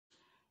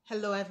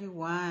Hello,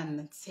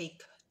 everyone.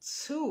 Take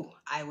two.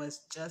 I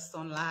was just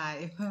on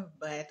live,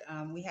 but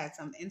we had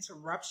some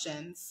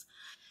interruptions,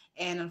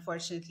 and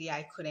unfortunately,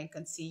 I couldn't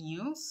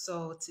continue.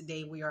 So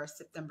today we are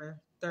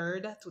September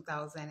 3rd,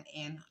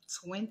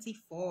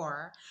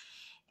 2024,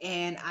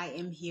 and I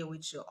am here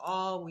with you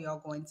all. We are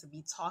going to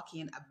be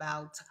talking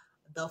about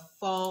the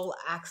Fall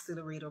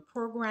Accelerator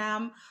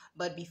Program.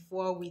 But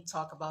before we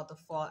talk about the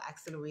Fall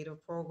Accelerator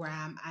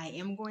Program, I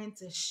am going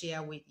to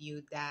share with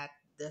you that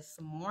this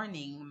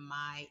morning,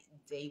 my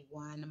day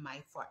one,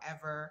 my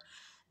forever,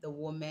 the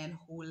woman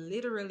who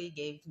literally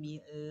gave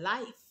me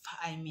life.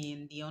 I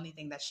mean, the only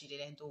thing that she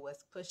didn't do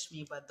was push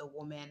me, but the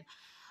woman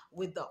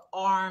with the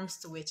arms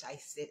to which I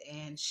sit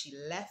in. She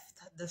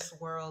left this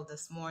world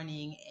this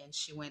morning and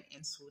she went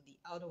into the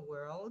outer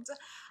world.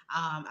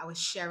 I was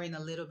sharing a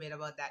little bit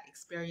about that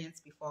experience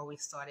before we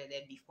started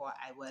it, before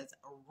I was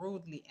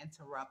rudely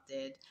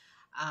interrupted.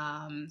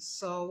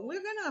 So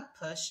we're gonna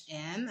push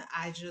in.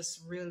 I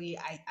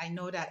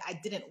know that I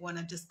didn't want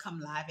to just come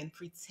live and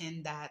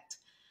pretend that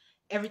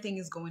everything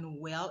is going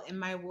well in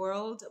my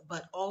world,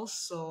 but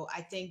also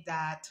I think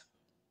that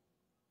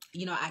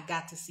I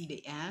got to see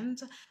the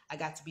end. I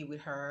got to be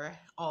with her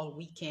all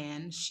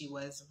weekend. She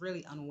was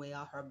really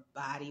unwell. Her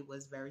body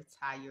was very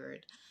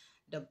tired.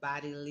 The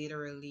body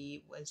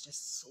literally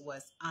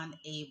was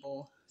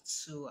unable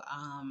to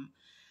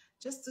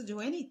just to do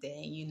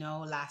anything.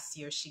 Last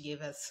year she gave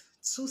us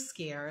two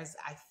scares.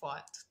 I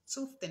fought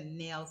tooth and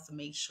nail to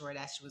make sure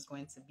that she was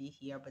going to be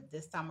here. But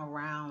this time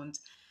around,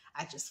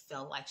 I just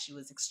felt like she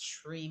was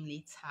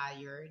extremely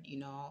tired.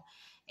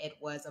 It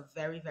was a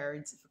very, very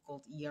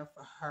difficult year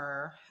for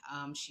her.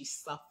 She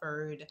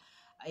suffered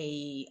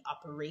a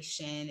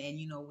operation, and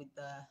with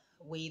the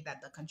way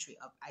that the country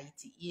of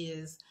IT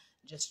is,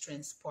 just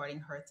transporting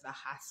her to the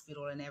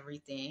hospital and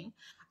everything.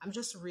 I'm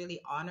just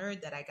really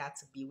honored that I got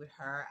to be with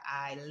her.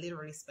 I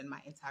literally spent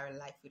my entire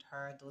life with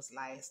her. Those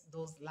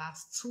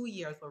last 2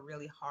 years were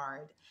really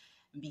hard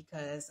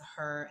because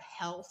her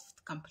health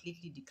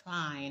completely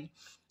declined.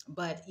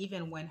 But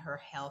even when her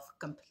health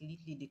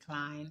completely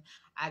declined,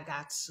 I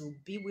got to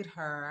be with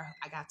her.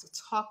 I got to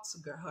talk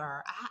to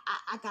her.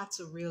 I got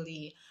to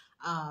really,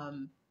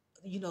 kind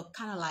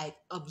of like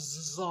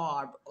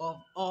absorb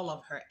of all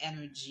of her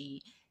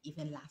energy.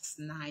 Even last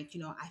night,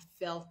 I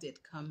felt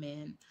it come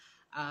in.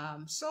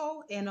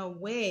 So in a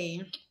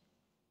way,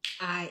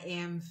 I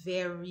am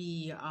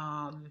very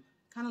kind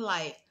of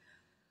like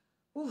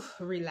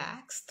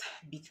relaxed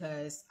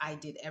because I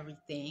did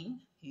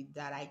everything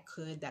that I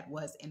could that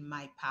was in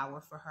my power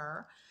for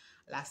her.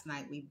 Last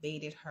night we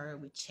baited her,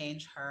 we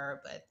changed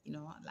her, but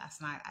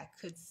last night I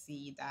could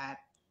see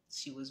that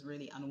she was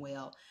really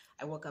unwell.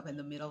 I woke up in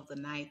the middle of the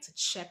night to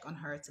check on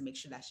her to make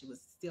sure that she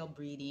was still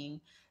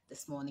breathing.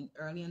 This morning,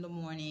 early in the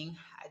morning,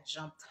 I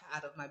jumped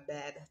out of my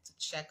bed to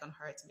check on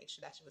her to make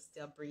sure that she was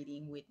still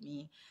breathing with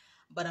me.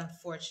 But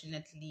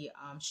unfortunately,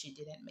 she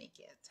didn't make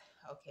it.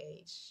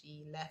 Okay,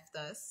 she left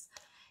us,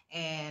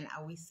 and I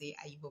always say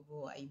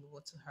Ayibobo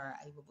to her,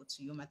 Ayibobo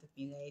to you,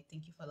 Matapile.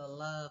 Thank you for the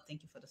love.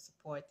 Thank you for the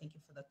support. Thank you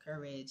for the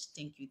courage.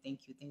 Thank you,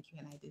 thank you, thank you.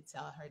 And I did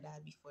tell her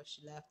that before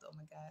she left. Oh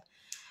my God.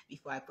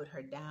 Before I put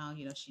her down,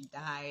 she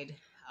died,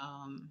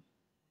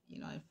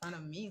 in front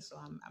of me. So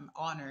I'm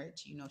honored.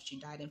 She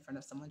died in front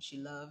of someone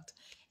she loved,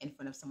 in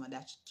front of someone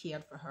that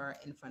cared for her,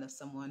 in front of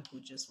someone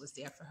who just was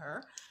there for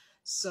her.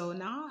 So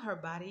now her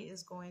body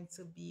is going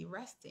to be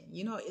resting.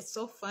 It's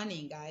so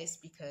funny, guys,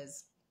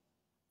 because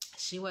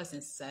she was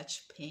in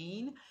such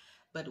pain.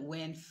 But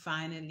when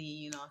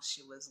finally,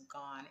 she was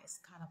gone, it's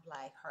kind of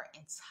like her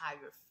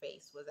entire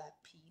face was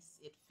at peace.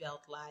 It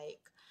felt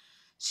like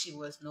she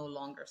was no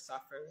longer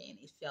suffering.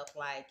 It felt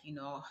like,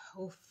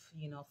 oof,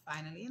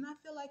 finally. And I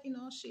feel like,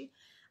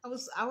 I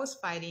was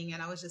fighting,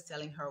 and I was just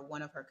telling her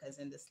one of her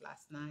cousin this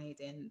last night,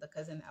 and the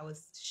cousin I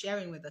was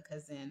sharing with the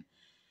cousin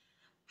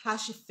how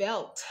she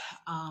felt,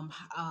 how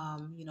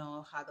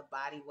the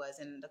body was.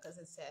 And the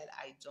cousin said,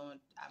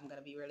 I'm going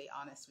to be really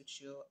honest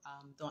with you,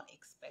 don't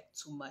expect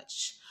too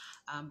much,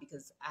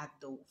 because at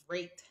the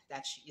rate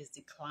that she is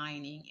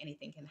declining,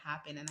 anything can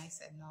happen. And I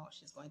said, no,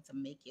 she's going to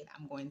make it.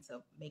 I'm going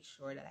to make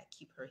sure that I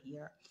keep her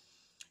here.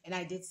 And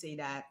I did say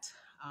that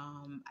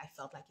I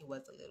felt like it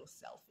was a little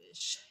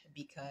selfish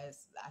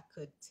because I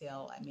could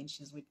tell, I mean,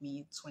 she's with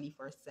me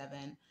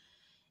 24/7,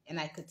 and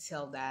I could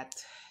tell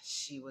that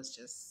she was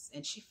just,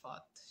 and she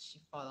fought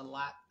a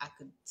lot. I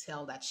could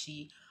tell that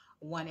she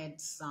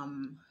wanted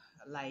some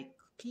like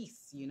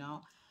peace.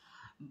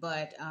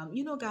 But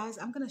guys,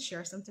 I'm gonna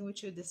share something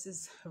with you. This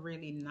is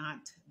really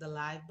not the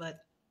live,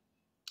 but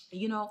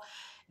you know,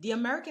 the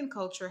American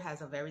culture has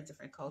a very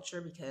different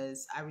culture,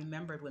 because I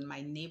remembered when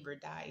my neighbor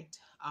died,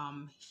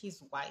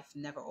 his wife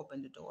never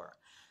opened the door.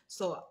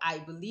 So I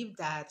believe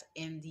that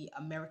in the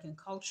American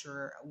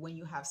culture, when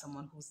you have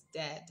someone who's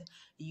dead,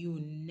 you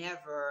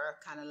never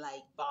kind of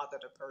like bother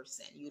the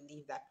person. You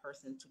leave that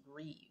person to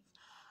grieve.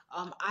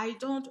 I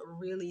don't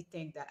really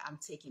think that I'm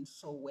taking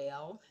so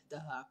well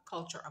the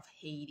culture of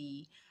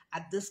Haiti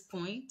at this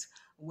point,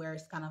 where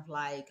it's kind of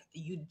like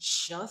you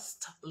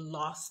just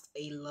lost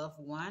a loved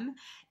one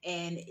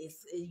and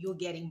it's you're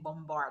getting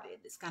bombarded.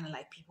 It's kind of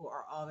like people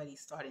are already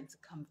starting to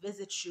come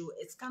visit you.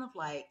 It's kind of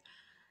like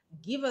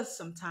give us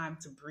some time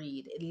to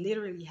breathe. It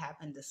literally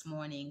happened this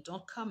morning.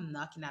 Don't come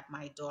knocking at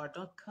my door.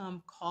 Don't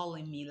come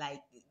calling me.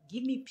 Like,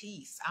 give me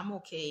peace. I'm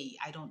okay.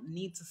 I don't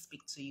need to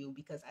speak to you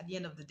because at the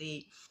end of the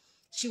day,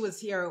 she was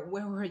here.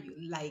 Where were you?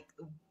 Like,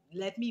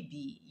 let me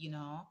be, you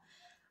know?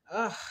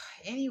 Ugh.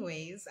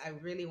 Anyways, I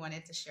really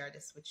wanted to share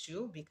this with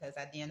you because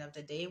at the end of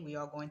the day, we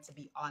are going to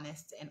be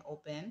honest and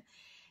open.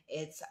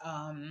 It's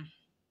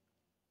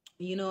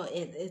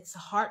it's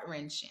heart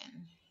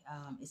wrenching.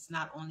 It's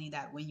not only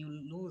that when you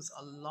lose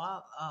a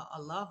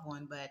loved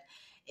one, but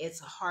it's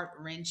heart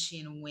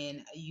wrenching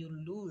when you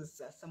lose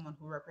someone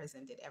who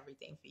represented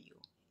everything for you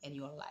in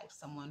your life,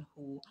 someone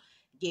who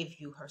gave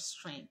you her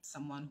strength,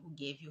 someone who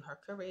gave you her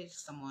courage,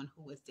 someone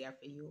who was there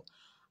for you.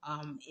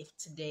 If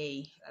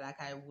today,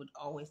 like I would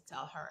always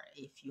tell her,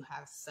 if you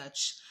have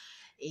such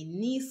a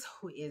niece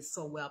who is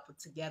so well put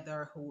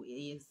together, who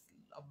is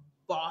a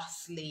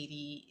boss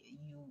lady,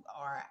 you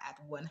are at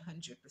 100%.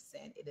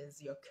 It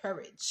is your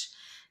courage.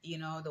 You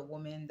know, the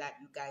woman that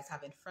you guys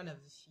have in front of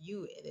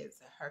you, it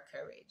is her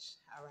courage.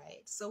 All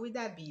right. So, with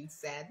that being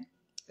said,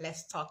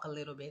 let's talk a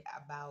little bit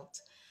about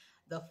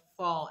the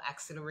Fall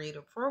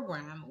Accelerator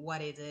Program,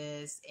 what it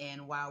is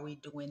and why we're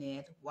doing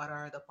it, what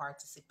are the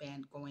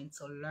participants going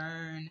to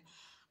learn,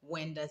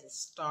 when does it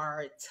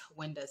start,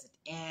 when does it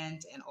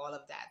end, and all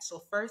of that.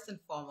 So, first and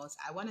foremost,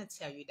 I want to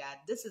tell you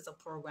that this is a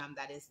program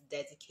that is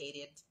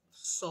dedicated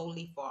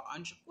solely for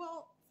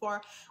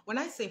for when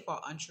I say for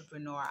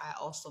entrepreneur, I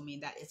also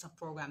mean that it's a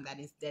program that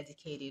is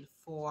dedicated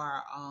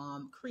for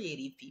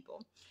creative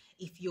people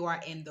if you are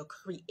in the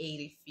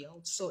creative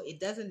field. So it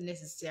doesn't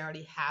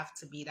necessarily have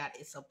to be that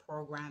it's a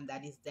program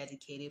that is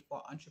dedicated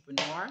for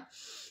entrepreneur.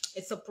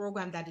 It's a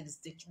program that is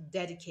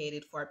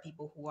dedicated for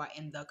people who are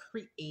in the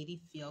creative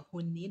field,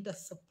 who need the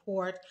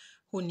support,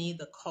 who need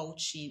the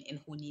coaching,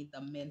 and who need the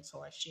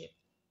mentorship.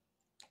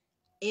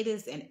 It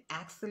is an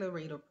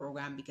accelerator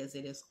program because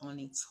it is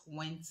only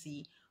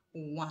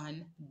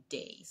 21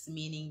 days,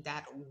 meaning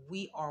that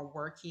we are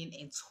working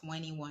in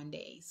 21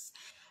 days.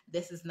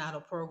 This is not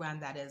a program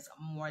that is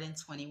more than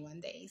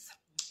 21 days.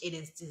 It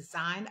is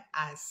designed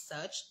as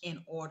such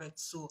in order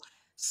to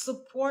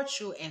support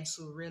you and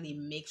to really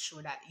make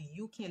sure that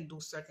you can do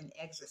certain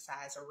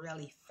exercise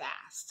really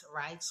fast,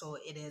 right? So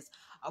it is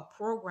a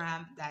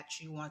program that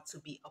you want to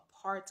be a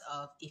part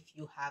of if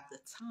you have the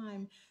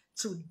time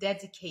to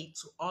dedicate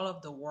to all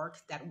of the work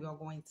that we are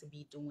going to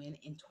be doing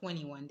in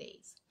 21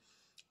 days.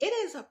 It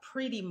is a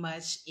pretty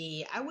much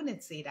I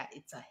wouldn't say that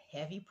it's a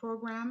heavy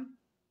program,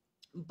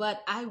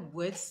 but I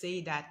would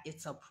say that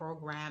it's a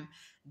program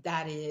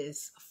that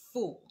is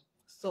full.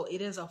 So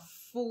it is a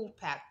full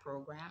pack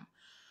program.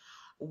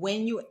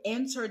 When you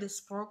enter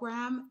this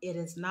program, it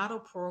is not a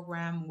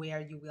program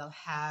where you will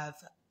have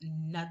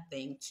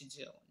nothing to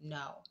do.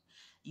 No.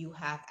 You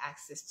have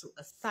access to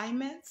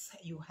assignments,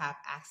 you have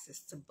access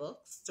to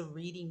books, to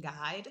reading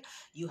guide,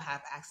 you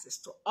have access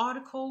to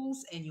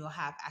articles, and you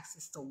have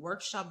access to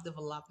workshop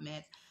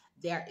development.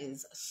 There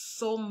is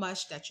so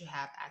much that you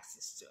have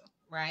access to,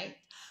 right?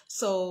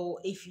 So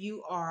if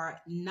you are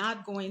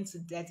not going to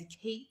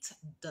dedicate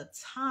the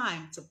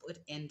time to put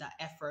in the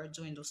effort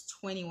during those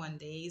 21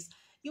 days,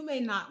 you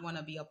may not want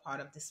to be a part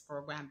of this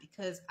program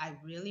because I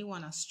really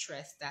want to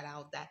stress that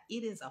out that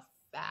it is a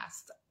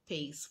fast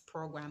paced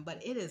program,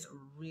 but it is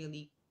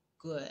really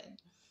good.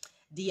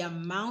 The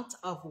amount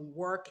of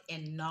work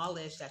and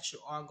knowledge that you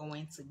are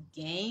going to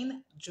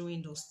gain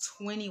during those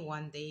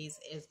 21 days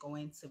is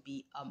going to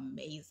be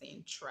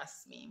amazing.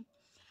 Trust me.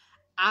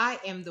 I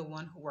am the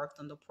one who worked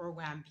on the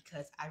program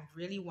because I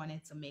really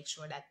wanted to make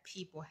sure that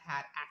people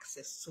had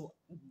access to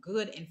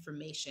good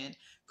information,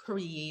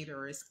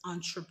 creators,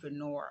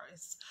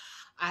 entrepreneurs.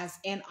 As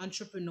an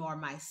entrepreneur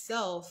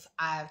myself,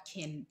 I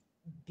can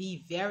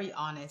be very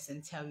honest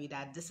and tell you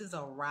that this is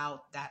a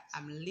route that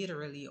I'm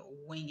literally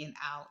winging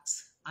out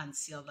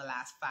until the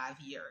last 5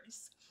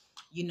 years.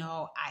 You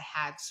know, I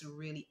had to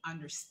really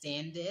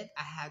understand it.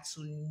 I had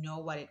to know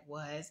what it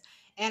was.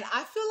 And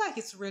I feel like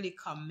it's really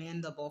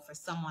commendable for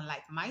someone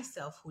like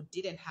myself who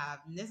didn't have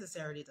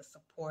necessarily the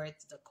support,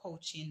 the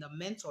coaching, the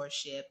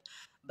mentorship.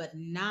 But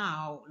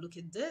now look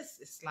at this.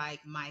 It's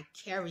like my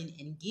caring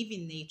and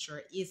giving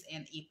nature is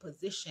in a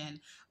position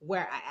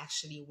where I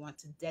actually want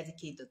to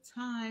dedicate the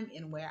time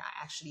and where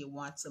I actually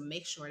want to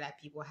make sure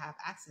that people have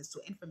access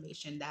to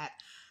information that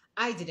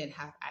I didn't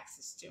have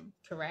access to,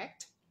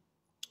 correct?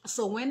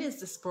 So when is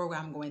this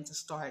program going to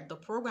start? The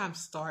program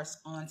starts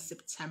on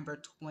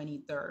September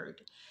 23rd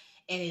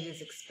and it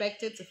is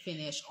expected to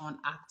finish on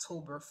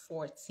October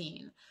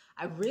 14th.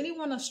 I really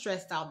want to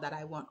stress out that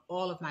I want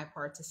all of my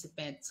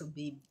participants to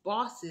be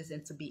bosses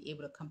and to be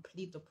able to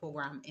complete the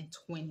program in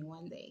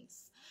 21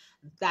 days.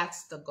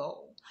 That's the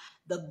goal.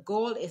 The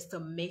goal is to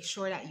make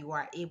sure that you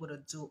are able to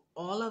do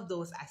all of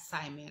those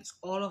assignments,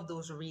 all of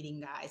those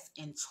reading guides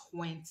in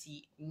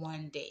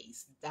 21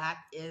 days. That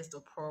is the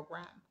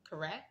program,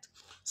 correct?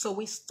 So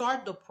we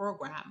start the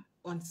program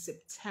on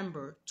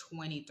September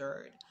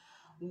 23rd.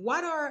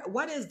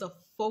 What is the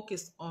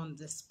focus on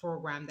this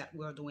program that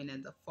we're doing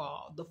in the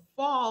fall? The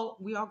fall,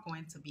 we are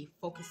going to be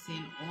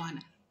focusing on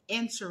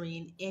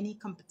entering any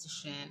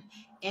competition,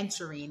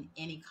 entering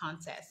any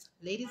contest.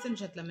 Ladies and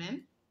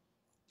gentlemen,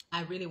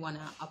 I really want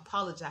to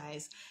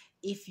apologize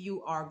if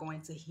you are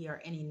going to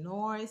hear any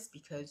noise,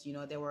 because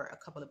there were a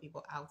couple of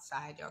people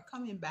outside. They're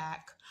coming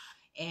back,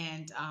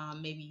 and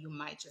maybe you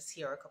might just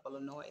hear a couple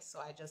of noise. So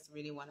I just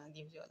really want to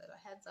give you a little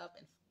heads up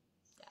and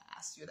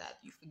ask you that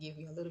you forgive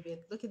me a little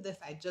bit. Look at this.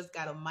 I just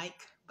got a mic,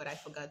 but I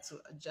forgot to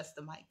adjust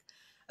the mic.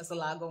 There's a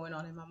lot going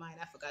on in my mind.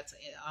 I forgot to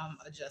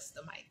adjust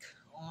the mic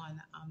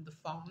on the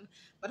phone,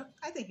 but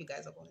I think you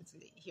guys are going to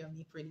hear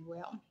me pretty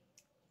well.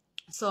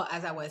 So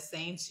as I was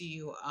saying to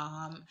you,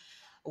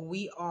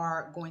 we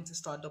are going to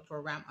start the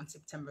program on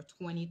September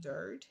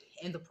 23rd,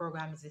 and the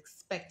program is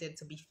expected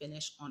to be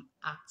finished on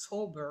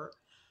October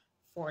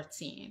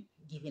 14,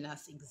 giving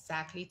us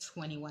exactly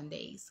 21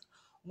 days.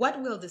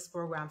 What will this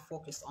program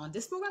focus on?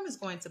 This program is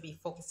going to be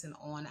focusing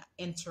on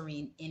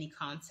entering any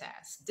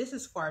contest. This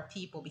is for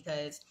people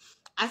because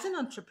as an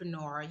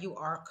entrepreneur, you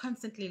are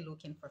constantly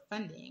looking for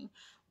funding.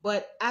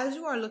 But as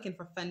you are looking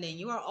for funding,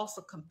 you are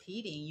also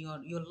competing.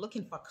 You're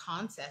looking for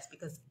contests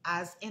because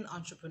as an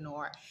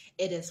entrepreneur,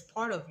 it is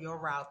part of your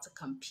route to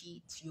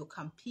compete. You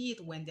compete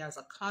when there's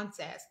a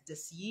contest.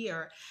 This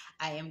year,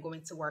 I am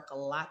going to work a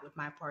lot with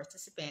my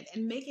participant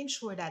and making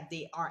sure that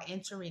they are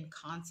entering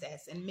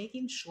contests and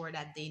making sure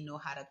that they know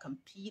how to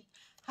compete,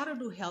 how to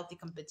do healthy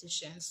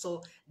competition.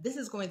 So this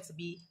is going to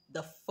be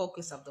the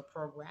focus of the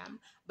program.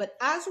 But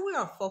as we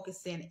are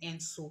focusing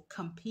into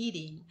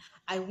competing,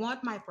 I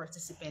want my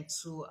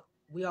participants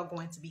we are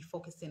going to be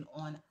focusing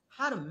on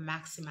how to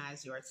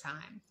maximize your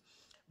time.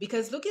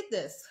 Because look at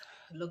this.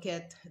 Look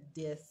at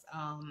this.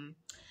 How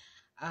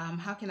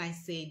can I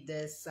say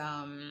this?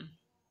 I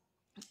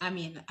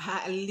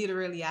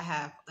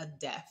have a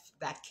death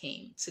that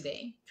came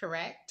today,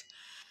 correct?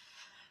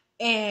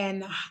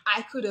 And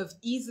I could have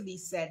easily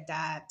said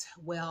that,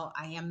 well,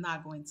 I am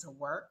not going to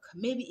work.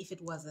 Maybe if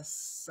it was a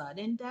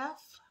sudden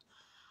death,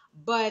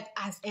 but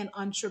as an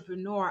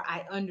entrepreneur,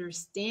 I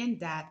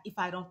understand that if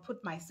I don't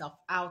put myself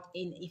out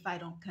and if I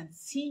don't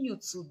continue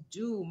to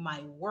do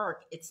my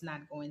work, it's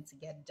not going to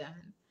get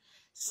done.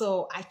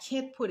 So I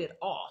can't put it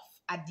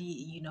off. I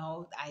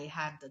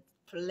had the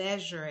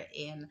pleasure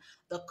and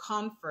the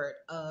comfort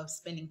of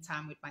spending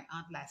time with my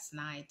aunt last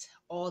night,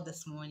 all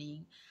this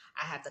morning.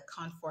 I had the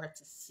comfort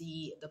to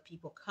see the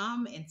people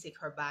come and take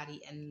her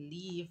body and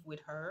leave with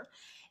her.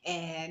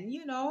 And,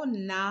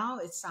 now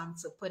it's time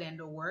to put in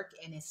the work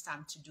and it's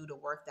time to do the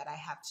work that I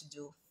have to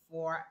do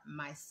for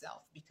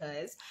myself.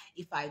 Because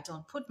if I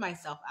don't put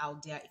myself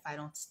out there, if I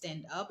don't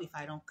stand up, if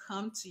I don't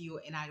come to you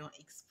and I don't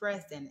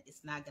express, then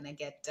it's not going to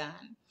get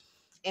done.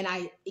 And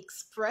I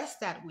express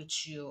that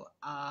with you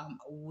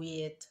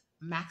with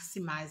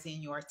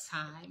maximizing your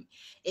time.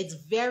 It's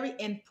very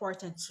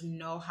important to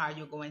know how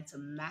you're going to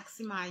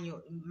maximize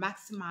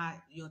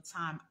your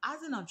time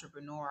as an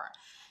entrepreneur.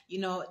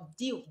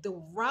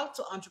 The route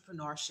to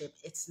entrepreneurship,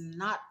 it's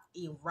not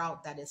a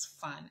route that is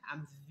fun.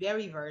 I'm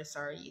very, very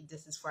sorry.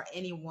 This is for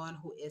anyone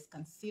who is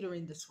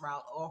considering this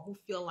route or who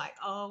feel like,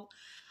 oh,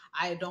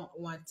 I don't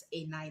want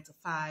a 9 to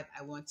 5.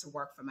 I want to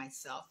work for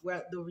myself.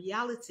 Well, the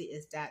reality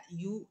is that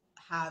you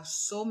have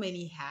so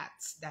many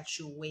hats that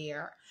you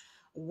wear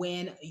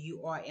when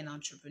you are an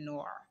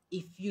entrepreneur.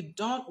 If you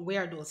don't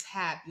wear those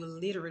hats, you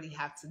literally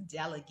have to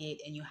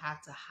delegate and you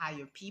have to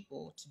hire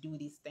people to do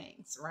these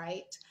things,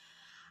 right?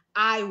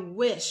 I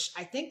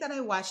think that I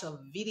watched a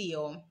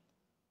video.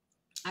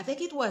 I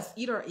think it was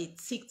either a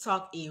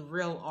TikTok, a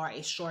reel, or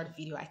a short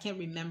video. I can't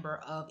remember,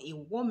 of a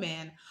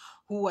woman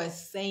who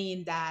was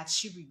saying that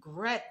she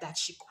regret that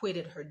she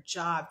quitted her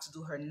job to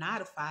do her 9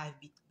 to 5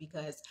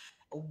 because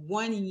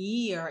 1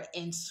 year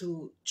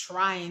into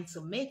trying to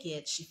make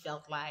it, she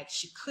felt like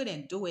she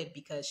couldn't do it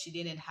because she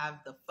didn't have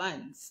the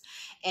funds.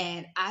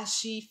 And as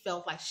she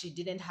felt like she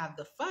didn't have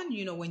the fund,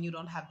 when you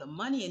don't have the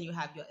money and you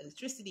have your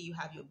electricity, you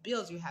have your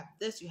bills, you have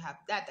this, you have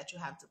that you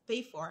have to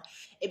pay for,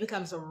 it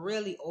becomes a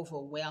really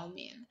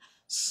overwhelming.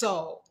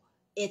 So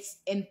it's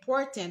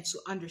important to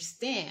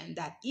understand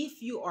that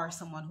if you are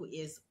someone who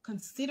is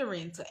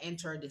considering to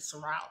enter this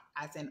route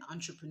as an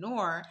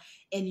entrepreneur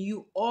and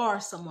you are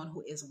someone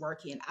who is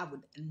working, I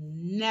would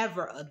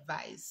never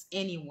advise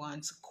anyone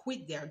to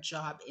quit their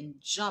job and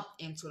jump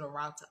into the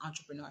route to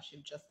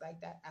entrepreneurship just like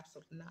that.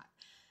 Absolutely not.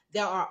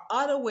 There are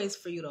other ways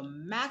for you to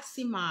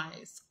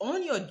maximize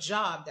on your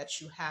job that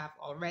you have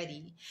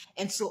already,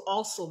 and to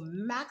also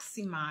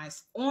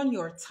maximize on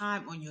your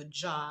time on your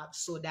job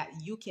so that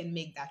you can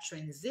make that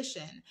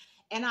transition.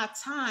 And at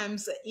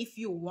times, if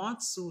you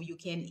want to, you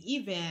can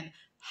even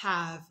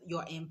have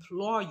your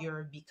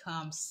employer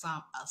become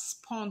a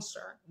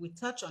sponsor. We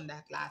touched on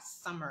that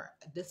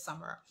this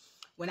summer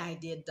when I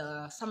did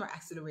the Summer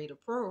Accelerator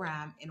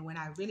Program, and when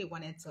I really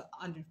wanted to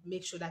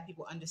make sure that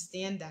people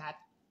understand that,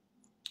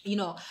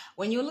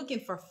 when you're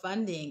looking for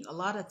funding, a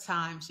lot of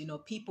times,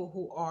 people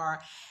who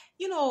are,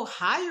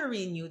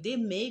 hiring you, they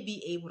may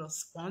be able to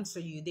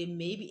sponsor you. They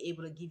may be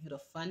able to give you the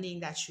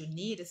funding that you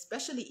need,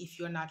 especially if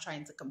you're not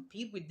trying to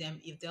compete with them.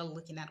 If they're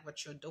looking at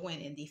what you're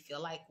doing and they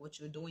feel like what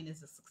you're doing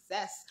is a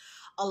success,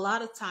 a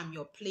lot of time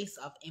your place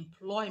of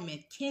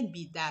employment can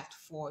be that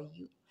for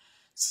you.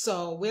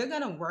 So we're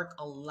going to work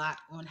a lot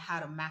on how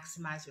to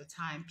maximize your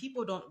time.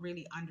 People don't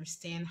really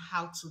understand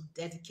how to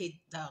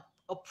dedicate the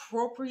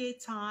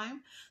appropriate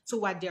time to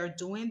what they're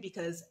doing,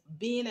 because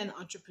being an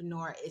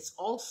entrepreneur is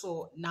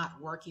also not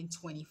working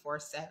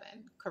 24/7,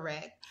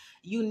 correct?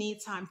 You need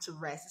time to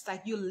rest. It's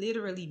like you're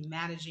literally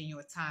managing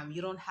your time.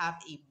 You don't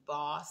have a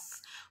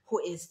boss who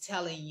is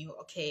telling you,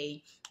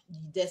 okay,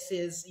 this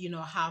is,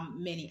 how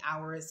many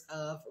hours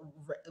of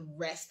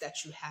rest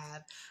that you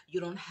have.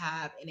 You don't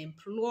have an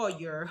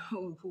employer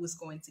who is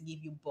going to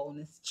give you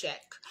bonus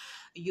check.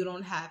 You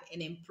don't have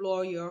an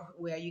employer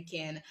where you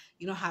can,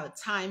 have a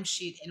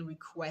timesheet and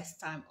request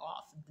time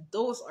off.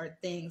 Those are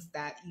things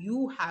that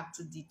you have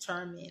to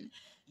determine.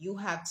 You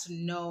have to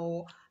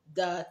know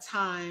the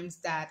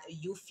times that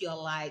you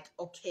feel like,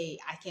 okay,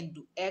 I can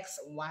do X,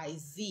 Y,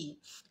 Z.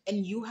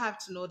 And you have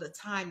to know the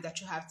time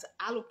that you have to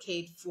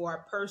allocate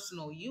for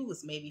personal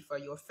use, maybe for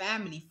your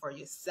family, for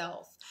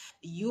yourself.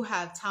 You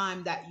have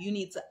time that you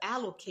need to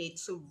allocate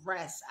to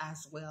rest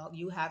as well.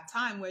 You have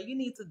time where you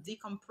need to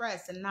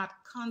decompress and not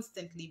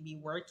constantly be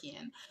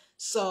working.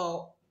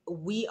 So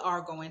we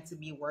are going to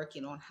be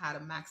working on how to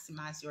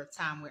maximize your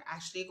time. We're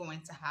actually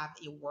going to have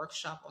a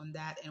workshop on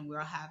that, and we'll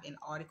have an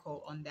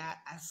article on that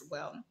as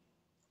well.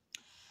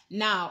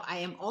 Now, I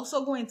am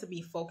also going to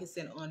be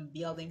focusing on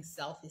building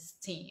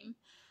self-esteem,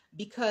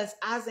 because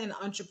as an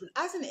entrepreneur,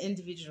 as an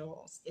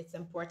individual, it's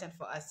important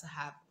for us to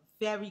have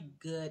very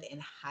good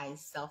and high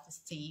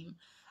self-esteem.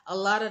 A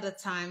lot of the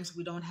times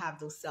we don't have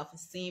those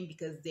self-esteem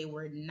because they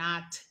were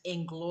not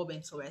englobed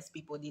into us.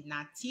 People did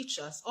not teach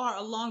us, or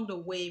along the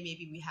way,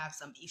 maybe we have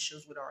some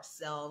issues with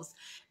ourselves.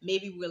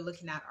 Maybe we're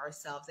looking at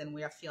ourselves and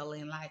we are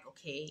feeling like,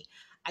 okay,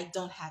 I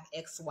don't have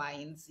X, Y,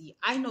 and Z.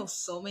 I know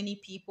so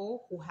many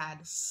people who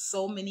had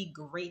so many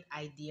great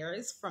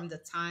ideas from the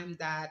time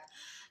that,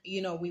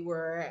 we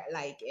were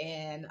like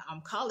in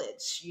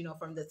college,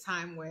 from the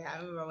time where I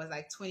remember it was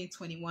like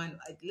 2021.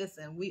 Like,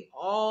 listen, we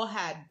all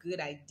had good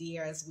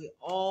ideas. We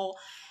all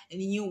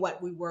knew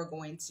what we were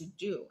going to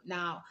do.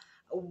 Now,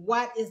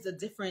 what is the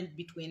difference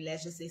between,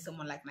 let's just say,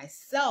 someone like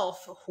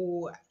myself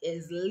who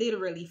is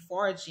literally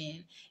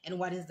foraging, and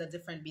what is the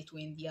difference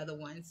between the other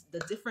ones? The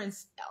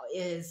difference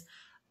is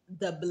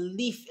the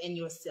belief in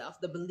yourself,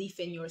 the belief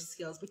in your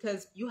skills,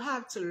 because you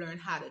have to learn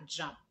how to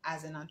jump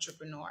as an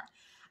entrepreneur.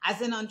 As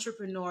an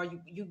entrepreneur,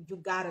 you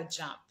gotta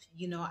jump.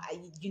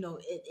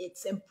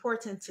 It's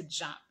important to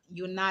jump.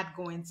 You're not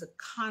going to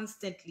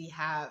constantly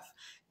have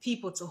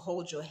people to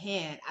hold your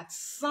hand. At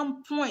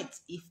some point,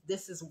 if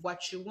this is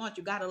what you want,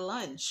 you gotta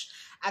lunch.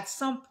 At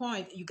some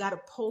point, you gotta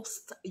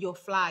post your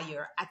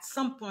flyer. At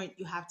some point,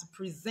 you have to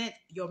present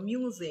your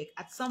music.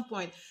 At some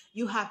point,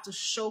 you have to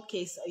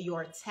showcase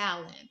your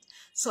talent.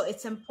 So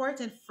it's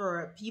important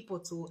for people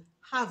to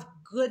have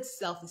good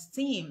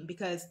self-esteem,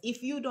 because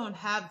if you don't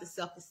have the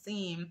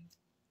self-esteem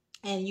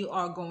and you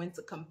are going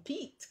to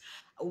compete,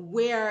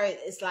 where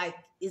it's like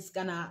it's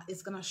gonna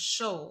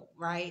show,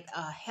 right?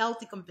 A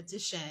healthy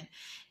competition,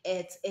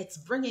 it's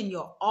bringing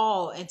your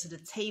all into the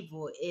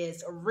table,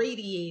 it's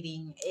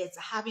radiating, it's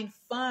having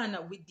fun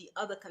with the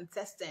other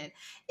contestant.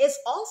 It's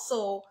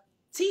also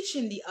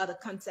teaching the other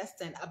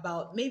contestant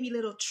about maybe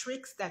little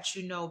tricks that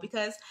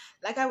because,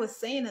 like I was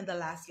saying in the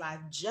last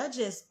live,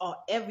 judges are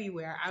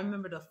everywhere. I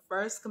remember the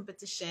first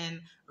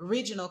competition,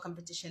 regional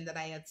competition that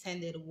I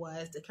attended,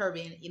 was the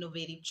Caribbean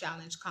Innovative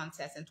Challenge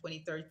contest in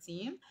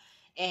 2013,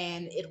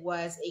 and it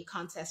was a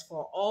contest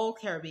for all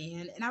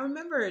Caribbean. And I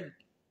remembered,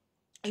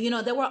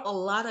 there were a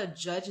lot of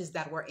judges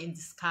that were in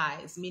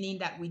disguise, meaning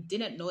that we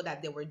didn't know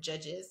that they were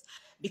judges,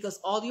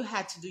 because all you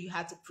had to do, you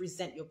had to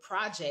present your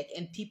project,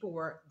 and people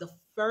were the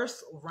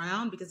first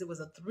round, because it was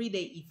a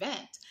 3-day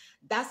event.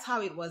 That's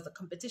how it was. The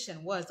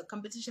competition was a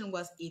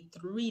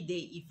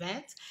 3-day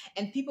event,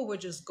 and people were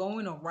just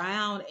going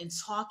around and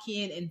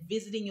talking and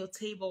visiting your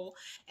table.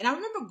 And I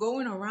remember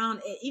going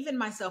around, and even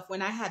myself,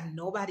 when I had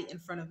nobody in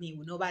front of me,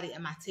 with nobody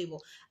at my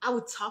table, I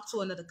would talk to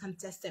another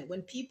contestant.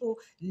 When people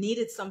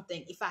needed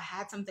something, if I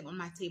had something on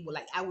my table,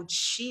 like, I would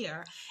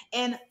share.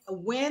 And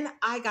when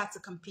I got to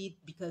compete,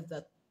 because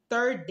the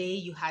third day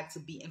you had to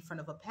be in front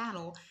of a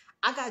panel,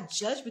 I got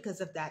judged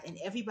because of that. And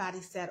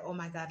everybody said, oh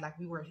my God, like,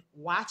 we were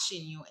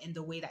watching you, and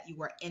the way that you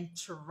were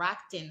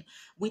interacting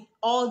with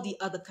all the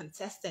other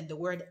contestants,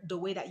 the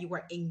way that you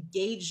were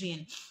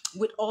engaging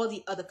with all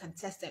the other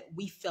contestants,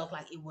 we felt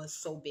like it was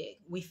so big.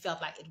 We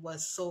felt like it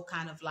was so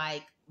kind of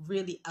like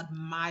really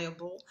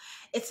admirable.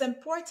 It's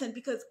important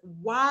because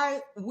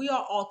why we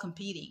are all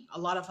competing. A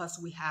lot of us,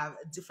 we have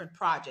different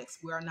projects.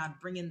 We are not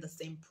bringing the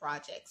same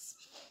projects.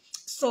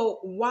 So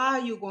why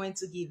are you going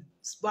to give,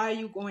 why are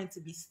you going to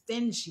be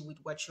stingy with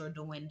what you're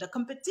doing? The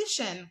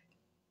competition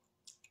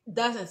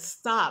doesn't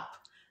stop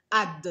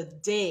at the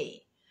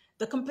day.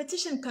 The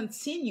competition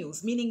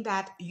continues, meaning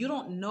that you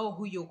don't know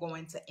who you're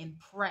going to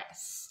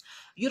impress.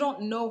 You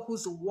don't know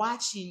who's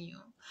watching you.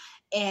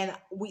 And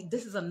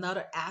this is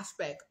another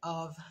aspect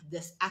of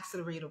this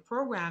accelerator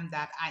program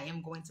that I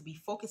am going to be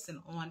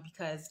focusing on,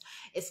 because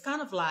it's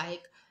kind of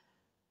like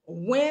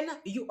when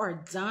you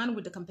are done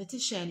with the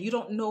competition, you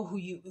don't know who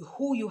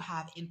you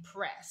have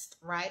impressed,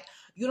 right?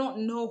 You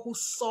don't know who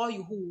saw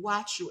you, who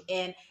watched you,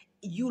 and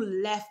you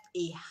left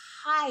a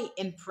high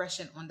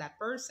impression on that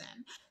person.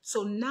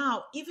 So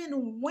now,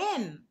 even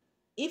when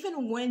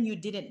you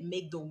didn't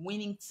make the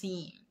winning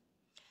team,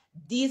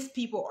 these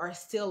people are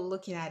still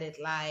looking at it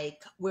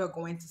like, we're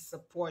going to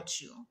support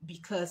you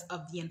because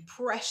of the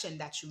impression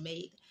that you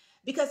made.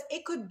 Because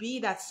it could be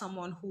that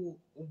someone who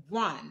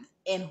won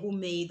and who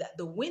made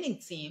the winning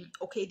team,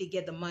 okay, they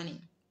get the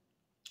money,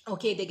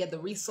 okay, they get the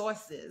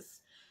resources,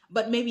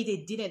 but maybe they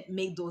didn't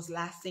make those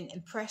lasting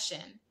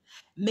impression.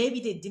 Maybe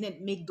they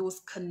didn't make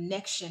those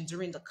connections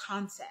during the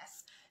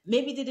contest.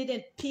 Maybe they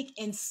didn't pick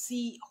and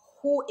see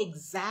who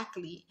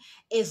exactly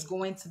is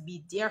going to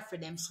be there for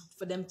them,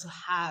 for them to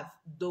have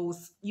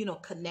those,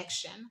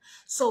 connection.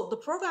 So the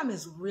program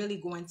is really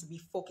going to be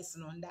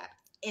focusing on that,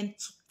 and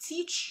to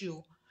teach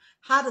you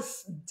how to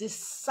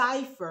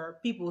decipher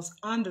people's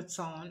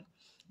undertone,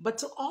 but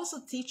to also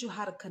teach you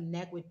how to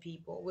connect with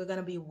people. We're going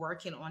to be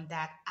working on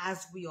that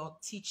as we are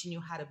teaching you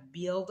how to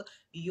build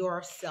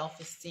your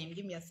self-esteem.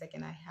 Give me a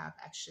second. I have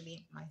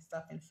actually my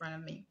stuff in front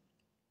of me.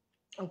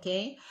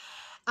 Okay.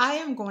 I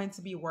am going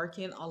to be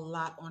working a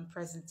lot on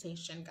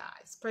presentation,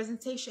 guys.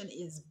 Presentation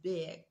is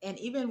big. And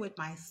even with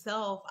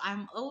myself,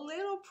 I'm a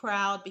little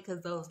proud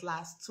because those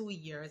last 2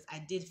 years,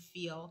 I did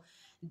feel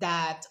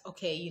that,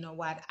 okay, you know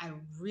what? I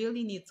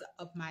really need to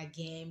up my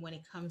game when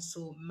it comes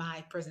to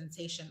my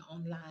presentation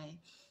online.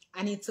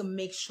 I need to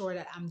make sure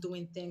that I'm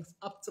doing things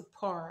up to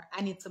par.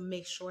 I need to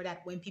make sure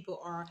that when people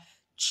are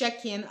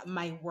checking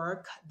my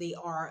work, they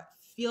are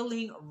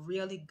feeling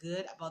really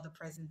good about the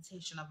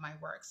presentation of my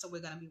work. So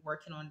we're going to be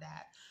working on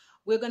that.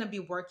 We're going to be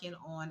working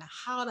on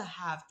how to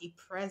have a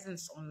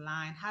presence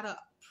online, how to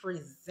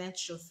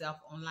present yourself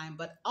online,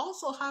 but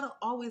also how to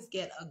always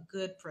get a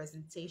good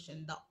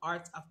presentation, the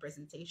art of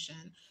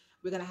presentation.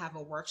 We're going to have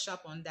a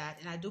workshop on that.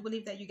 And I do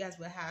believe that you guys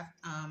will have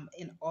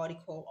an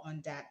article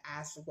on that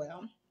as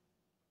well.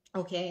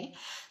 Okay.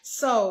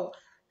 So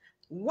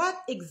what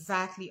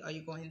exactly are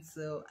you going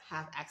to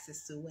have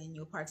access to when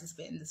you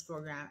participate in this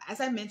program? As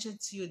I mentioned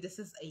to you, this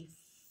is a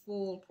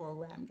full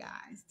program,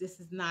 guys. This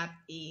is not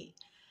a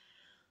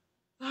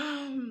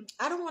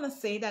I don't want to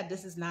say that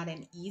this is not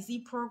an easy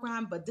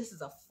program, but this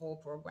is a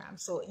full program.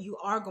 So you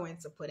are going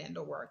to put in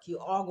the work. You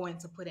are going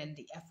to put in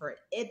the effort.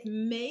 It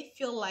may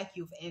feel like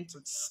you've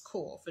entered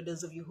school for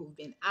those of you who've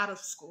been out of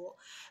school,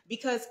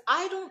 because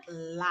I don't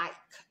like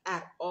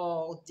at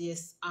all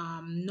this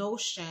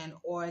notion,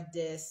 or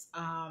this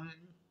I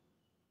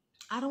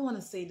don't want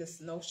to say this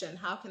notion.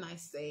 How can I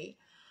say?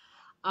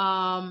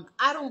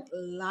 I don't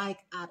like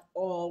at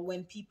all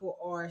when people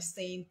are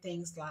saying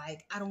things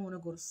like, I don't want to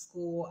go to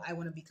school, I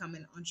want to become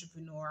an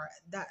entrepreneur.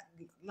 That,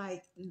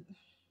 like,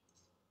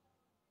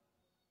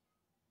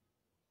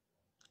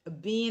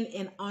 being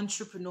an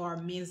entrepreneur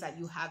means that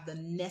you have the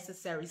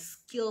necessary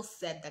skill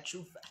set, that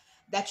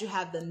you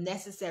have the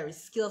necessary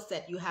skill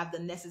set, you have the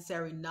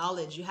necessary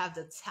knowledge, you have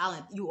the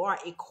talent, you are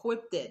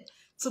equipped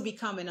to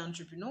become an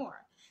entrepreneur.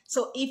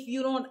 So if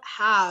you don't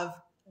have,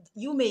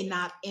 you may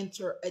not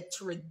enter a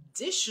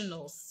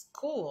traditional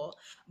school,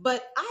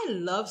 but I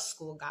love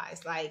school,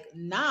 guys. Like,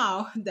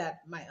 now that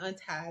my aunt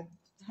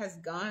has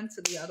gone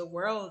to the other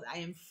world, I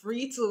am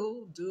free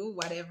to do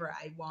whatever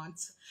I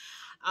want.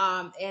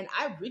 And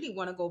I really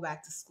want to go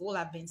back to school.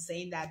 I've been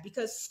saying that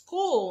because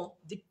school,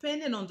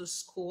 depending on the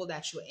school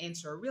that you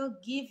enter, will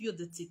give you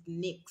the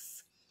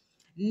techniques.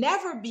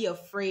 Never be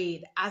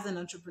afraid as an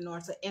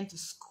entrepreneur to enter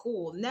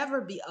school.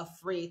 Never be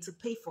afraid to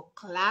pay for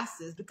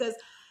classes, because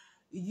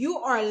you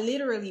are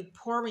literally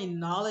pouring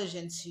knowledge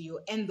into you,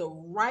 and the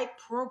right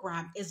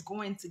program is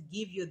going to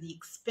give you the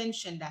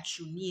expansion that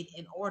you need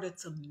in order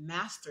to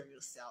master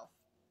yourself.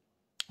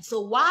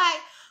 So why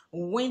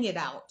wing it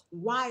out?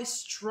 Why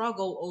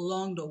struggle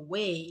along the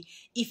way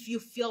if you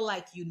feel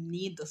like you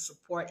need the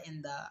support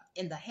and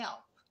the help?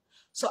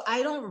 So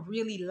I don't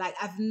really like,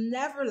 I've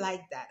never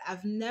liked that.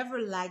 I've never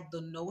liked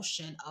the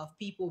notion of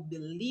people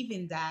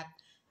believing that,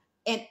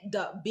 and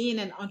the being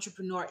an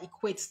entrepreneur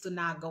equates to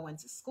not going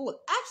to school.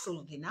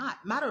 Absolutely not.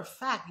 Matter of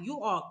fact,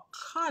 you are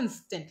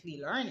constantly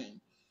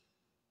learning.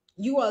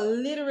 You are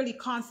literally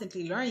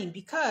constantly learning,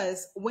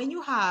 because when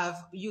you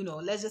have,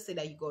 let's just say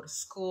that you go to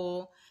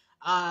school,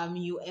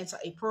 you enter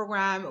a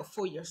program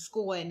for your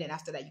school, and then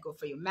after that you go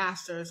for your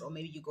master's, or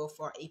maybe you go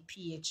for a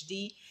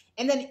PhD,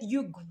 and then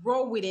you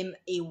grow within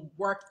a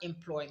work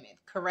employment,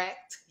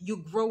 correct? You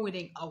grow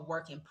within a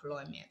work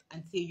employment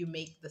until you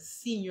make the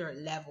senior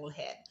level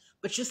head.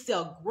 but you're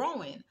still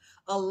growing.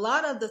 A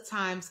lot of the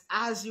times,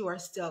 as you are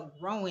still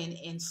growing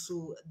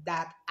into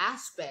that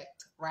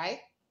aspect, right?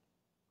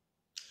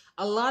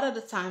 A lot of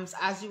the times,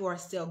 as you are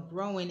still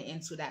growing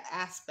into that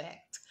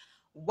aspect,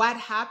 what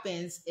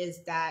happens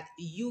is that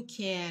you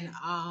can,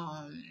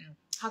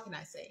 how can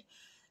I say,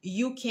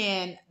 you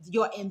can,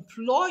 your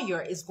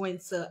employer is going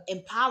to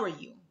empower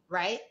you,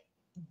 right?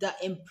 The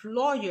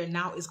employer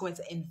now is going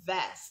to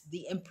invest.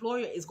 The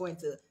employer is going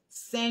to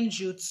send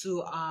you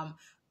to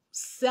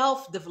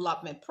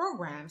self-development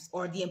programs,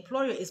 or the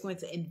employer is going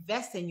to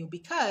invest in you,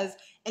 because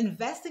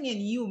investing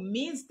in you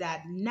means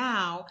that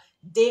now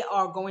they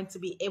are going to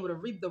be able to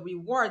reap the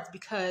rewards,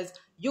 because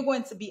you're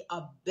going to be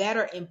a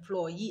better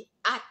employee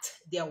at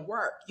their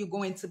work. You're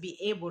going to be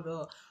able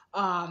to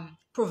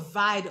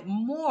provide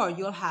more.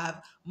 You'll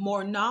have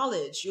more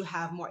knowledge. You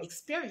have more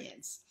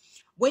experience.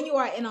 When you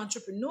are an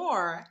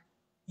entrepreneur,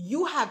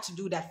 you have to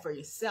do that for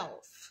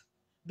yourself,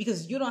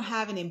 because you don't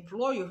have an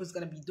employer who's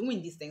going to be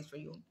doing these things for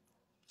you.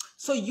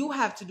 So you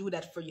have to do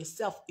that for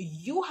yourself.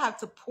 You have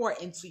to pour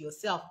into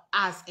yourself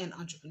as an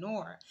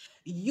entrepreneur.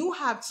 You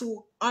have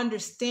to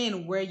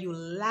understand where you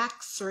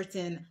lack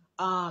certain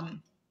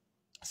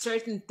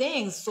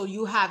things. So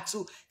you have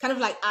to kind of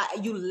like,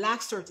 you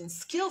lack certain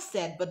skill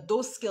set, but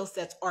those skill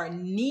sets are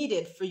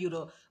needed for you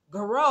to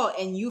grow.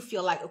 And you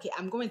feel like, okay,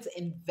 I'm going to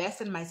invest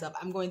in myself.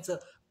 I'm going to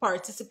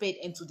participate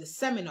into this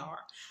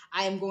seminar.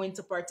 I am going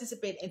to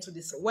participate into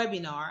this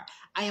webinar.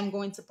 I am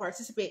going to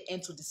participate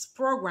into this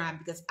program,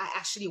 because I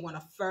actually want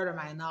to further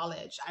my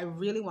knowledge. I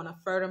really want to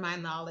further my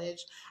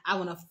knowledge. I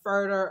want to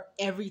further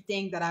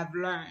everything that I've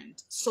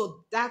learned.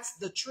 So that's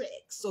the trick.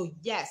 So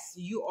yes,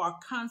 you are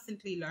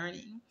constantly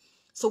learning.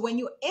 So when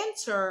you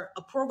enter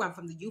a program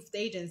from the youth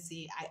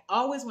agency, I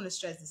always want to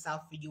stress this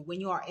out for you. When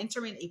you are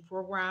entering a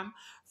program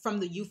from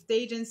the youth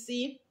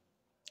agency,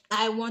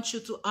 I want you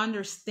to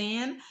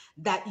understand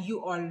that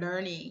you are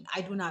learning.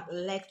 I do not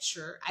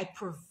lecture. I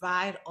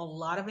provide a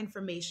lot of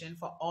information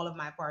for all of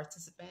my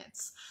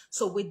participants.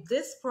 So with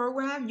this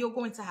program, you're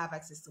going to have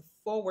access to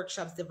 4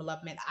 workshops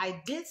development.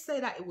 I did say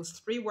that it was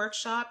 3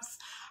 workshops.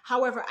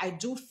 However, I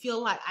do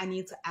feel like I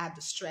need to add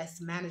the stress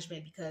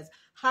management, because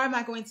how am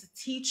I going to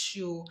teach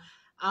you?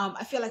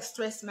 I feel like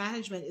stress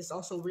management is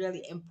also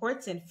really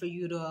important for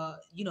you to,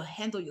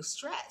 handle your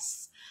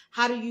stress.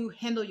 How do you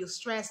handle your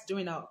stress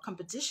during a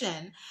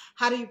competition?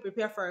 How do you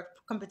prepare for a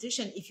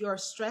competition if you're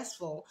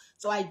stressful?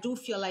 So I do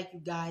feel like you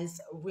guys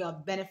will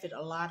benefit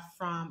a lot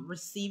from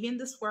receiving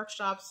this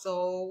workshop.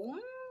 So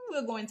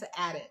we're going to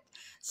add it.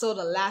 So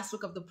the last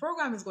week of the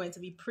program is going to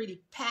be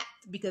pretty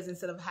packed, because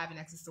instead of having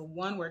access to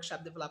 1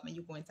 workshop development,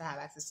 you're going to have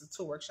access to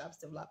 2 workshops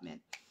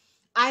development.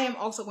 I am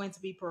also going to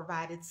be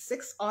provided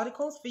 6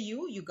 articles for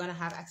you. You're going to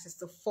have access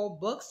to 4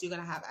 books. You're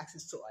going to have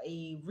access to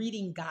a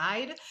reading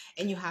guide,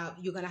 and you're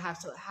going to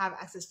have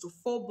access to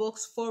 4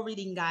 books, 4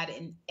 reading guide,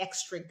 and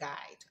extra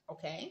guide.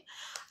 Okay.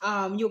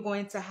 You're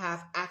going to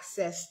have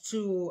access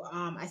to,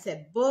 I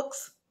said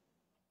books.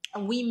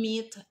 We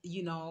meet,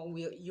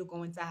 you're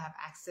going to have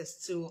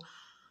access to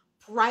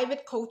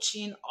private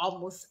coaching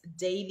almost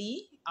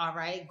daily. All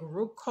right.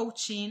 Group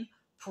coaching,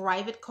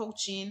 private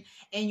coaching,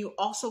 and you're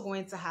also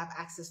going to have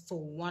access to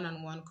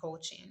one-on-one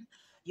coaching.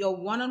 Your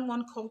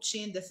one-on-one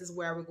coaching, this is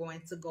where we're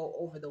going to go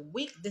over the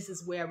week. This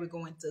is where we're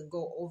going to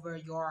go over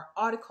your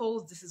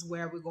articles. This is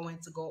where we're going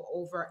to go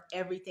over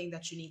everything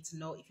that you need to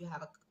know. If you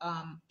have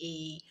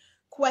a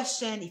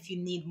question, if you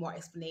need more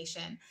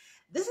explanation,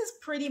 this is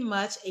pretty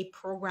much a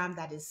program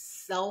that is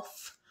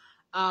self-paced,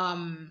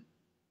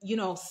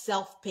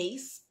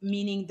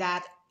 meaning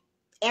that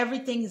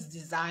everything is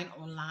designed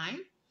online.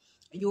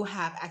 You'll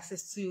have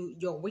access to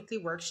your weekly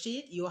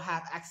worksheet. You'll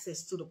have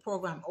access to the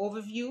program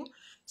overview.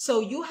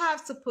 So you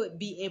have to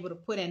be able to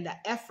put in the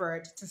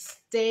effort to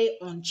stay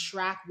on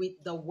track with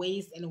the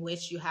ways in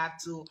which you have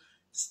to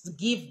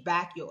give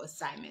back your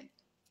assignment.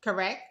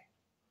 Correct?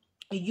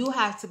 You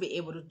have to be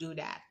able to do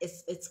that.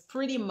 It's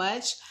pretty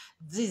much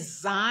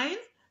designed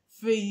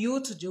for you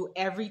to do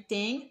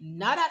everything,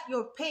 not at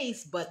your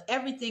pace, but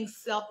everything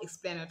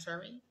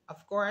self-explanatory.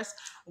 Of course,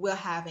 we'll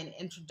have an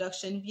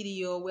introduction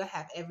video. We'll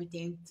have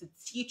everything to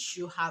teach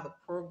you how the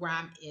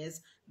program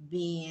is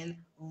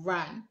being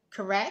run,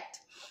 correct?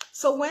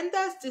 So when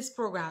does this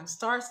program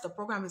start? The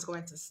program is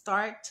going to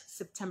start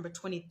September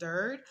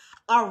 23rd.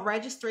 Our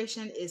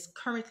registration is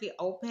currently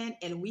open,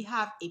 and we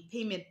have a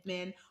payment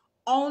plan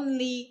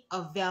only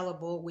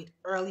available with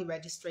early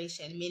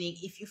registration, meaning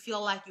if you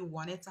feel like you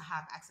wanted to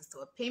have access to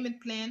a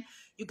payment plan,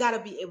 you got to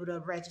be able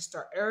to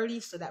register early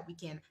so that we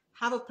can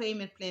have a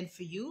payment plan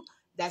for you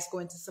that's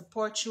going to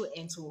support you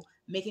into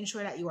making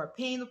sure that you are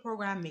paying the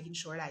program, making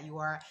sure that you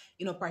are,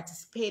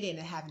 participating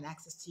and having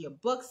access to your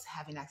books,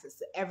 having access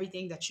to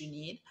everything that you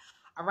need.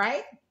 All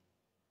right.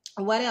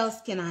 What else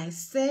can I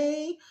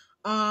say?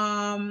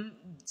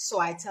 So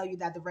I tell you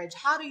that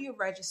how do you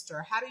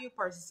register? How do you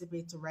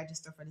participate to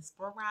register for this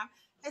program?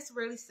 It's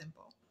really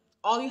simple.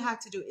 All you have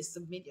to do is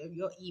submit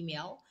your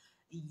email,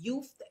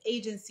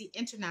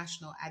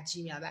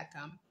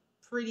 youthagencyinternational@gmail.com.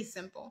 Pretty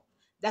simple.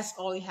 That's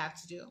all you have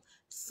to do.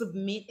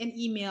 Submit an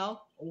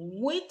email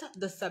with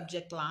the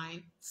subject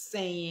line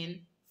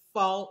saying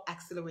Fall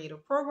Accelerator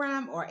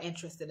Program or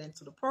interested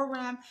into the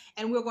program,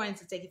 and we're going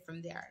to take it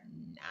from there.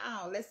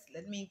 Now,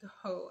 let me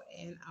go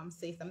and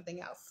say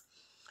something else.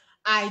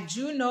 I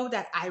do know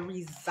that I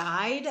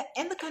reside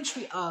in the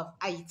country of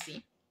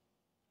Haiti,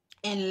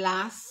 and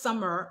last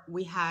summer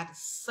we had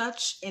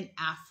such an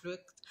afflux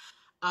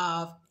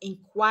of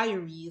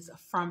inquiries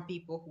from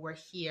people who were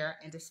here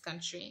in this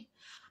country.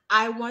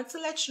 I want to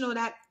let you know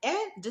that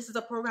this is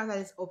a program that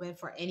is open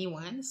for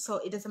anyone. So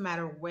it doesn't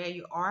matter where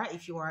you are.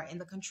 If you are in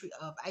the country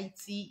of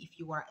IT, if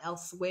you are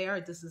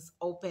elsewhere, this is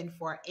open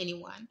for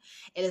anyone.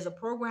 It is a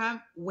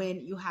program when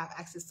you have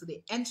access to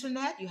the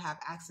internet, you have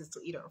access to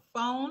either a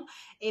phone,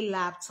 a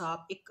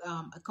laptop,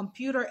 a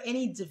computer,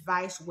 any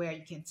device where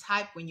you can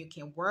type, when you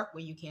can work,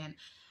 when you can,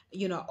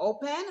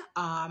 open.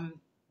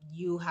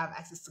 You have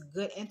access to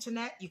good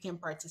internet, you can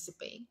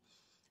participate.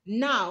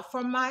 Now,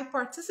 for my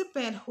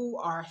participants who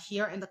are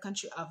here in the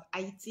country of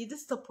Haiti,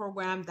 this is a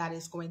program that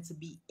is going to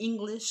be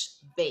English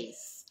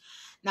based.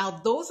 Now,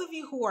 those of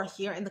you who are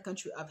here in the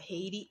country of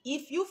Haiti,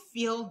 if you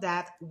feel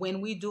that when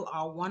we do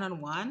our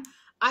one-on-one,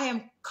 I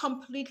am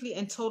completely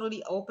and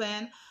totally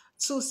open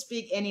to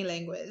speak any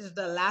language.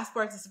 The last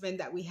participant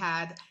that we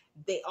had,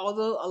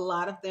 although a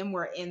lot of them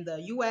were in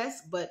the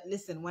US, but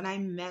listen, when I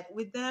met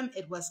with them,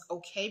 it was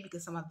okay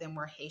because some of them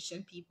were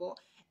Haitian people,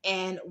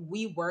 and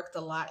we worked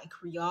a lot in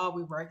Creole,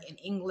 we work in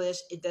English,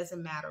 it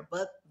doesn't matter.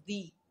 But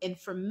the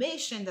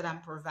information that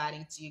I'm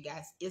providing to you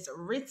guys is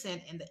written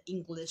in the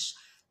English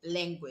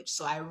language.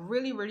 So I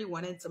really, really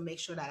wanted to make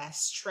sure that I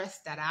stress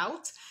that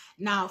out.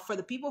 Now, for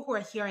the people who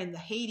are here in the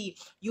Haiti,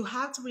 you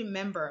have to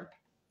remember,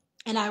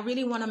 and I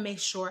really want to make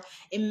sure,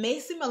 it may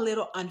seem a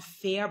little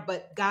unfair,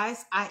 but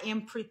guys, I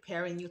am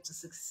preparing you to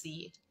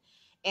succeed.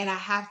 And I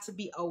have to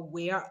be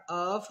aware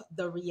of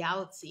the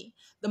reality.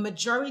 The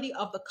majority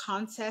of the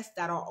contests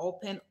that are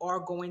open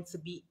are going to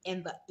be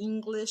in the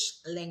English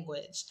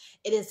language.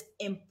 It is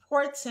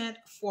important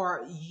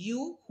for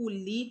you who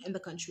live in the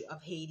country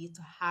of Haiti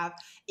to have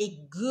a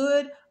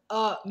good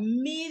I'll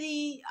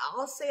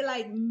say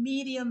like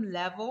medium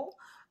level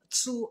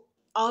to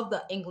of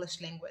the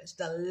English language.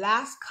 The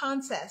last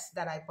contest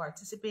that I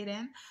participated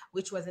in,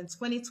 which was in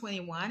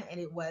 2021,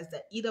 and it was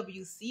the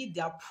EWC,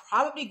 they're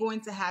probably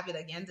going to have it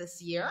again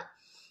this year.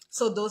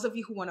 So those of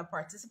you who want to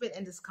participate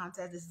in this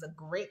contest, this is a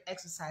great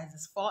exercise.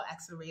 This Fall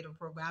Accelerator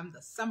Program,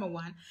 the summer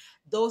one,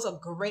 those are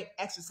great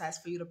exercise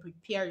for you to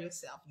prepare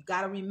yourself. You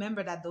got to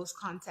remember that those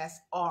contests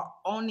are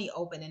only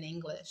open in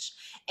English.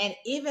 And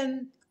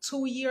even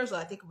 2 years, or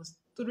I think it was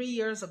 3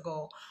 years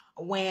ago,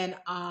 when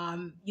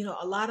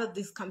a lot of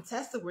these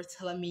contestants were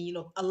telling me,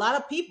 a lot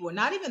of people,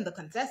 not even the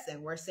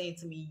contestant, were saying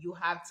to me, you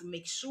have to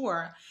make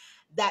sure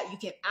that you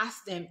can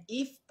ask them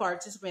if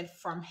participants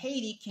from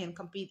Haiti can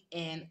compete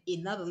in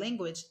another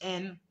language.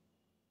 And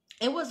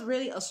it was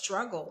really a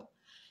struggle.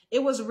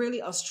 It was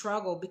really a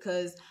struggle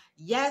because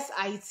yes,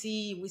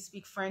 IT, we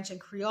speak French and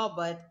Creole,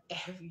 but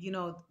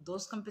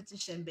those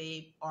competition,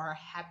 babe, are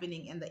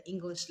happening in the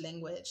English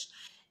language.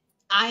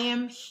 I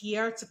am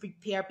here to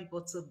prepare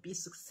people to be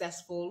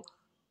successful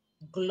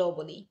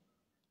globally.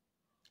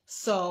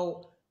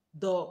 So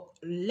the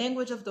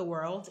language of the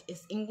world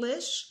is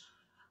English.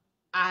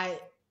 I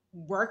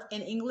work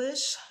in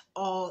English.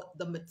 All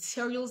the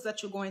materials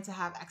that you're going to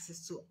have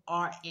access to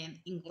are in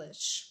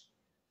English.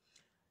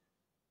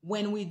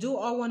 When we do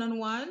our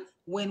one-on-one,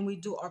 when we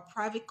do our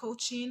private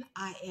coaching,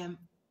 I am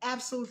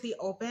absolutely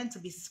open to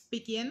be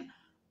speaking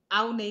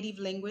our native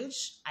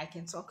language. I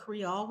can talk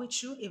Creole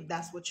with you if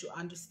that's what you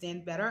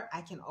understand better.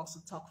 I can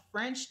also talk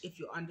French if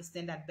you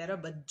understand that better.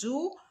 But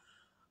do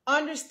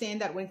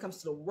understand that when it comes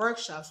to the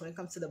workshops, when it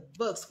comes to the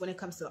books, when it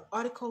comes to the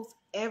articles,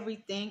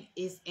 everything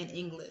is in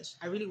English.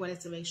 I really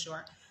wanted to make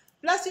sure.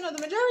 Plus, the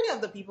majority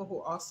of the people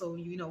who also,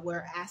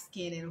 were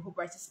asking and who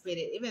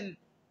participated, even,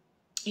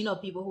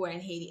 people who are in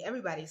Haiti,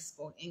 everybody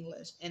spoke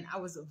English. And I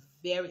was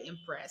very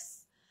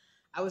impressed.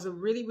 I was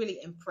really, really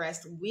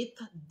impressed with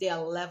their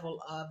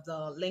level of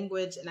the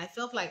language. And I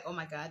felt like, oh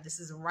my God, this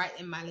is right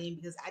in my lane,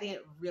 because I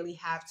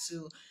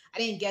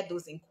didn't get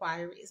those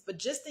inquiries. But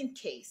just in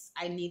case,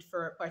 I need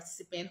for a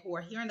participant who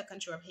are here in the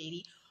country of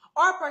Haiti,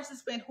 or a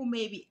participant who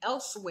may be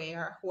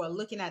elsewhere, who are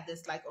looking at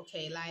this like,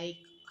 okay, like,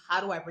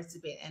 how do I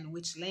participate and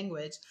which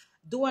language?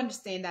 Do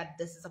understand that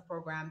this is a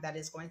program that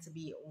is going to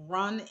be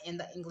run in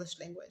the English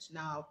language.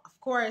 Now, of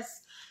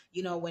course,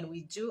 when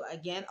we do,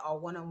 again, our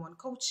one-on-one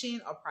coaching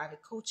or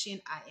private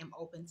coaching, I am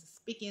open to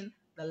speaking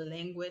the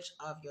language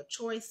of your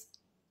choice.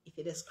 If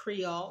it is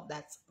Creole,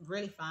 that's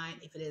really fine.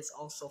 If it is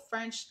also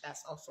French,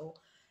 that's also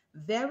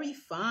very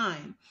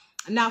fine.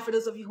 Now, for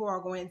those of you who are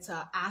going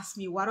to ask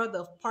me, what are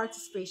the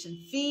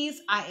participation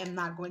fees? I am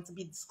not going to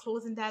be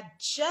disclosing that,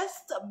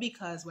 just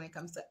because when it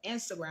comes to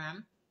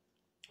Instagram,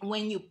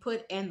 when you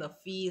put in the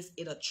fees,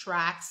 it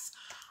attracts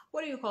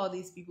what do you call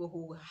these people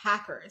who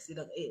hackers?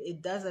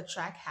 It does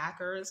attract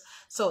hackers.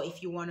 So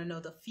if you want to know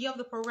the fee of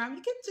the program,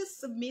 you can just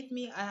submit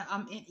me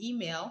an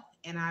email,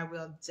 and I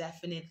will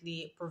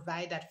definitely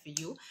provide that for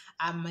you.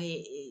 I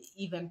may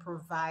even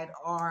provide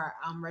our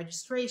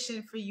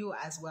registration for you,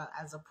 as well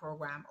as a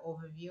program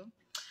overview.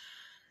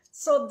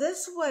 So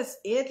this was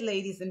it,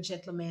 ladies and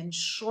gentlemen,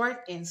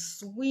 short and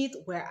sweet,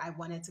 where I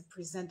wanted to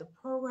present the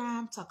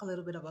program, talk a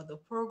little bit about the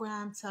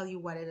program, tell you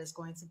what it is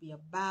going to be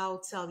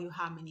about, tell you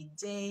how many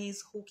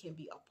days, who can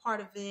be a part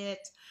of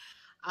it.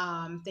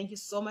 Thank you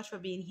so much for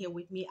being here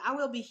with me. I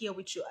will be here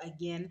with you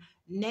again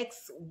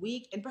next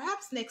week. And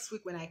perhaps next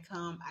week when I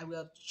come, I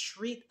will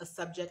treat a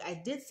subject. I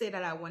did say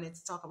that I wanted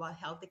to talk about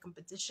healthy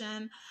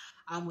competition,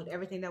 with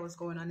everything that was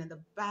going on in the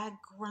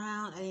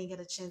background. I didn't get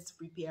a chance to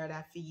prepare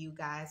that for you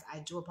guys. I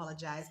do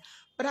apologize.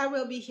 But I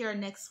will be here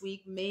next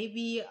week.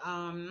 Maybe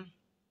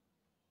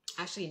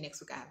actually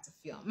next week I have to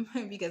film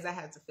because I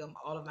have to film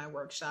all of my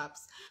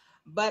workshops,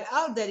 but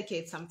I'll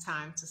dedicate some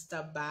time to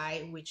stop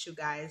by with you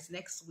guys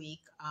next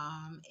week,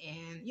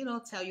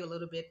 and tell you a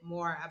little bit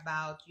more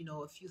about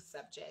a few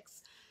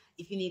subjects.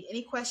 If you need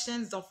any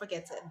questions, don't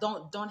forget to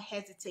don't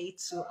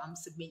hesitate to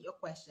submit your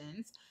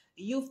questions.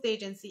 Youth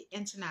Agency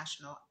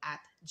International at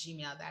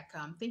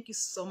gmail.com. Thank you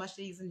so much,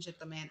 ladies and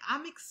gentlemen.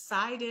 I'm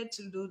excited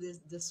to do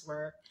this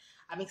work.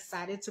 I'm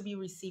excited to be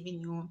receiving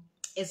you.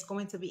 It's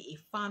going to be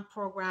a fun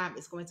program.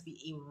 It's going to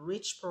be a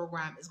rich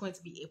program. It's going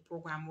to be a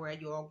program where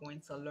you're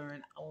going to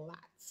learn a lot.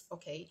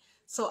 Okay.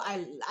 So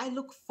I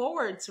look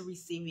forward to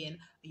receiving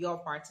your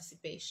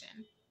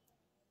participation.